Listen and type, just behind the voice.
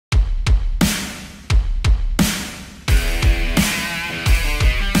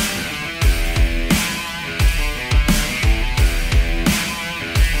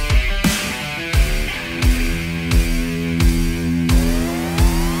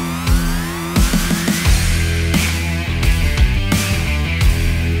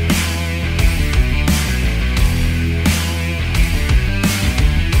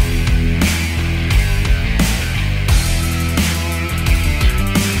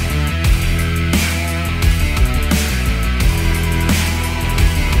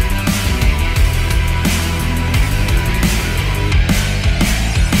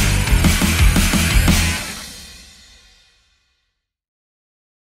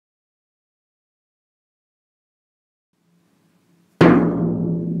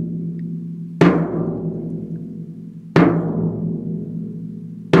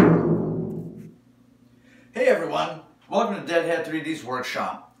everyone, welcome to Deadhead 3D's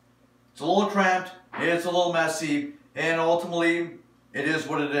workshop. It's a little cramped, it's a little messy, and ultimately it is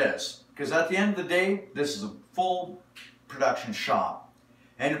what it is. Because at the end of the day, this is a full production shop.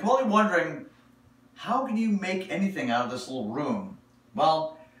 And you're probably wondering, how can you make anything out of this little room?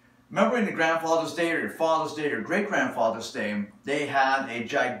 Well, remember in your grandfather's day or your father's day or your great-grandfather's day, they had a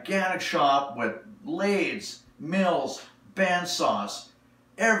gigantic shop with lathes, mills, bandsaws,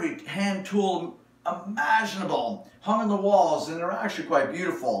 every hand tool imaginable hung on the walls, and they're actually quite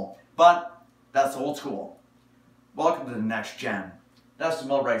beautiful. But that's old school. Welcome to the next gen. That's the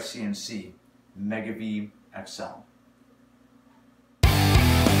Millright CNC Mega V XL.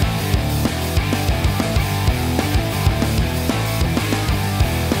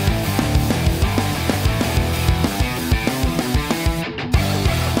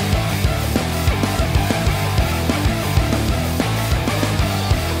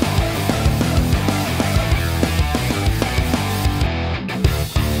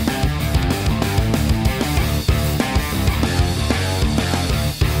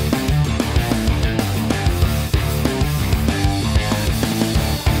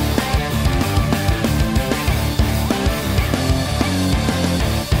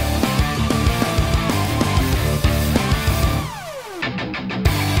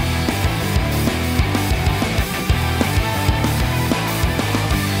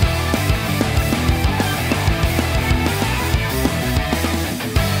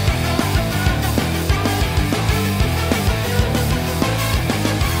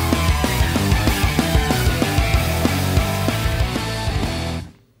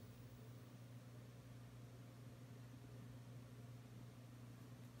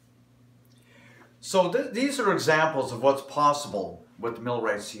 So these are examples of what's possible with the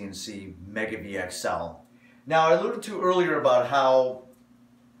Millright CNC Mega V XL. Now, I alluded to earlier about how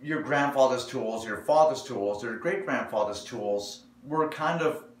your grandfather's tools, your father's tools, your great-grandfather's tools were kind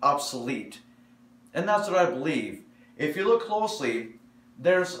of obsolete. And that's what I believe. If you look closely,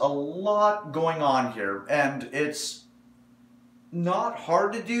 there's a lot going on here, and it's not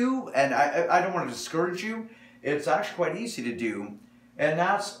hard to do, and I don't want to discourage you. It's actually quite easy to do. And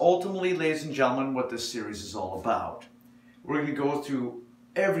that's ultimately, ladies and gentlemen, what this series is all about. We're going to go through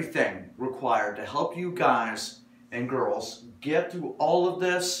everything required to help you guys and girls get through all of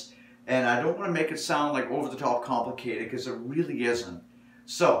this. And I don't want to make it sound like over-the-top complicated, because it really isn't.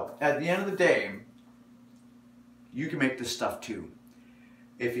 So, at the end of the day, you can make this stuff too.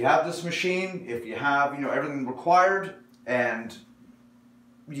 If you have this machine, if you have, everything required, and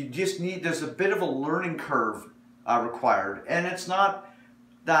you just need, there's a bit of a learning curve required, and it's not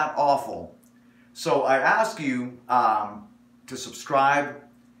that awful. So I ask you to subscribe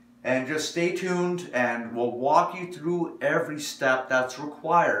and just stay tuned, and we'll walk you through every step that's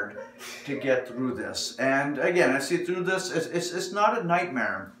required to get through this. And again, I see through this, it's not a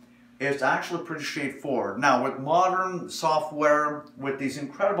nightmare. It's actually pretty straightforward. Now, with modern software, with these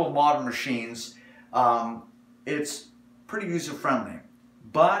incredible modern machines, it's pretty user-friendly.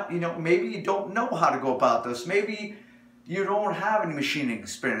 But, maybe you don't know how to go about this. Maybe you don't have any machining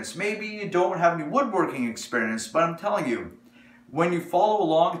experience. Maybe you don't have any woodworking experience. But I'm telling you, when you follow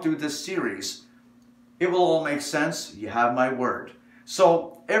along through this series, it will all make sense. You have my word.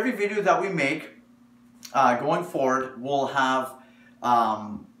 So every video that we make going forward will have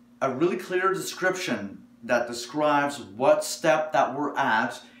a really clear description that describes what step that we're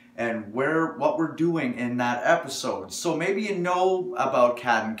at and what we're doing in that episode. So maybe you know about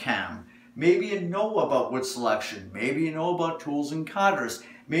CAD and CAM. Maybe you know about wood selection. Maybe you know about tools and cutters.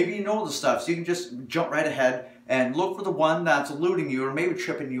 Maybe you know the stuff, so you can just jump right ahead and look for the one that's eluding you or maybe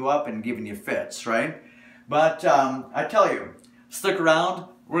tripping you up and giving you fits, right? But I tell you, stick around.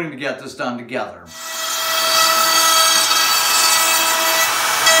 We're going to get this done together.